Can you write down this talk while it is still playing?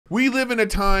we live in a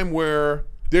time where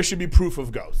there should be proof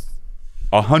of ghosts.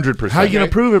 100%. How you gonna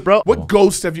prove it, bro? What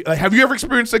ghost have you ever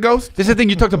experienced a ghost? This is the thing.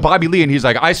 You talk to Bobby Lee, and he's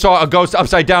like, I saw a ghost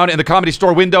upside down in the Comedy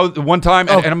Store window one time,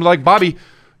 and I'm like, Bobby,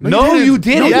 no, you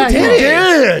didn't. Yeah, he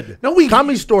did. No,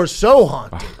 Comedy Store's so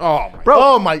haunted. Oh my, Bro,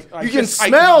 oh my! You can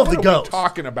smell the ghost. What are we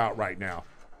talking about right now?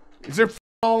 Is there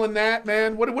all in that,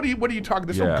 man? What are you talking?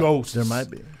 There's no ghosts. There might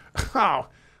be. Oh,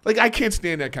 like I can't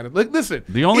stand that kind of. Like, listen.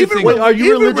 The only thing. Wait, are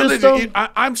you religious though?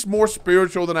 I'm more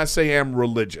spiritual than I say I'm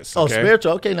religious. Oh, okay?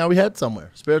 spiritual. Okay, now we had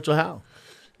somewhere. Spiritual how?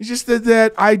 It's just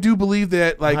that I do believe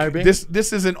that like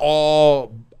this isn't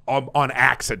all on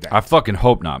accident. I fucking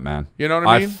hope not, man. You know what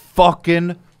I mean? I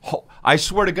fucking hope. I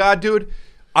swear to God, dude.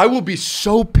 I will be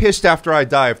so pissed after I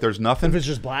die if there's nothing. If it's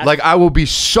just black? Like, I will be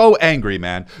so angry,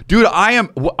 man. Dude, I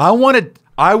want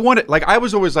it. Like, I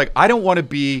was always like, I don't want to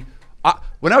be,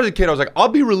 when I was a kid, I was like, I'll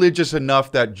be religious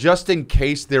enough that just in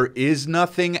case there is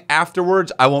nothing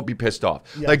afterwards, I won't be pissed off.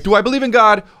 Yes. Like, do I believe in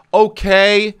God?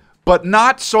 Okay, but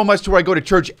not so much to where I go to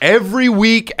church every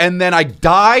week and then I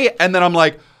die and then I'm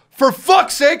like, for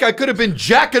fuck's sake, I could have been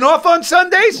jacking off on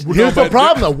Sundays. Here's the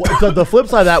problem, though. The flip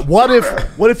side of that, what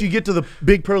if you get to the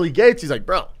big pearly gates? He's like,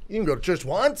 bro, you can go to church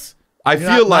once. I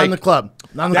feel like not in the club.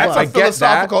 Not in the club. I get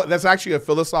that. That's actually a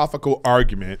philosophical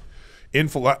argument in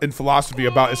philosophy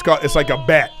about it's like a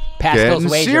bet. Pascal's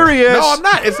wager. Serious. No, I'm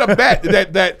not. It's a bet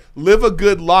that live a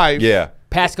good life. Yeah.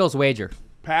 Pascal's wager.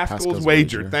 Pascal's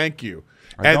wager. Thank you.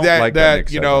 I And don't like that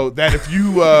that you know that if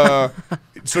you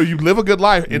so you live a good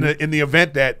life in the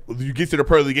event that you get to the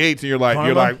pearly gates and you're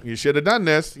like you should have done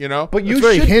this, you know. But It's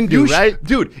very Hindu, right?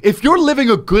 Dude, if you're living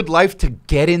a good life to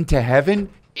get into heaven,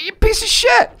 you piece of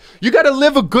shit. You got to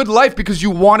live a good life because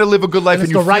you want to live a good life and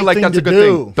you feel like that's a good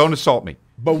thing. Don't assault me.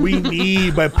 But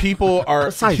but people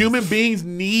human beings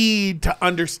need to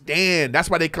understand. That's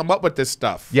why they come up with this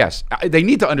stuff. Yes, they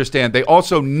need to understand. They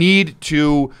also need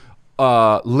to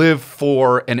live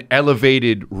for an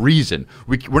elevated reason.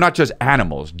 We're not just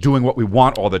animals doing what we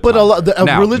want all the time. But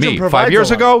now, religion me, provides 5 years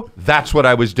a lot. ago, that's what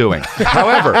I was doing.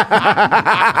 However,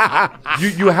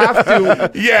 you have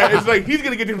to. Yeah, it's like he's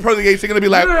gonna get to the pearly gates. They're gonna be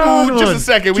like, "Ooh, just a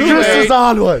second, we This is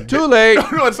on one. Too late.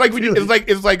 No, it's like when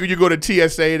you go to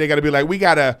TSA. They gotta be like,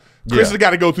 Chris has got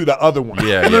to go through the other one.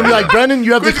 Yeah, And then be like, Brendan,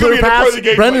 you have the Chris is gonna clear be in the pass. pearly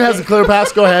gates Brendan like has the clear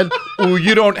pass. Go ahead. Ooh,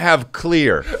 you don't have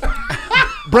clear.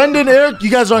 Brendan, Eric, you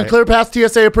guys are on clear pass.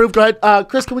 TSA approved. Go ahead.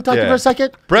 Chris, can we talk to you for a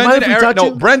second? Brendan, Mind if we Eric, touch no,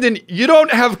 you? Brendan, you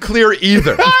don't have clear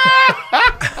either.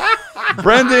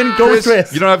 Brendan, Go with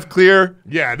Chris. you don't have clear.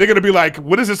 Yeah, they're gonna be like,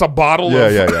 "What is this? A bottle Yeah,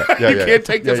 of?" yeah. You can't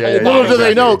take this whole Little bottle. do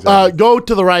they know. exactly. Go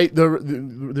to the right.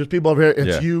 There's people over here.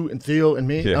 It's Yeah. you and Theo and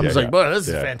me. Yeah, I'm yeah, just like, yeah. bro, this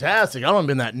is Yeah. fantastic. I don't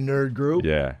been in that nerd group.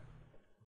 Yeah.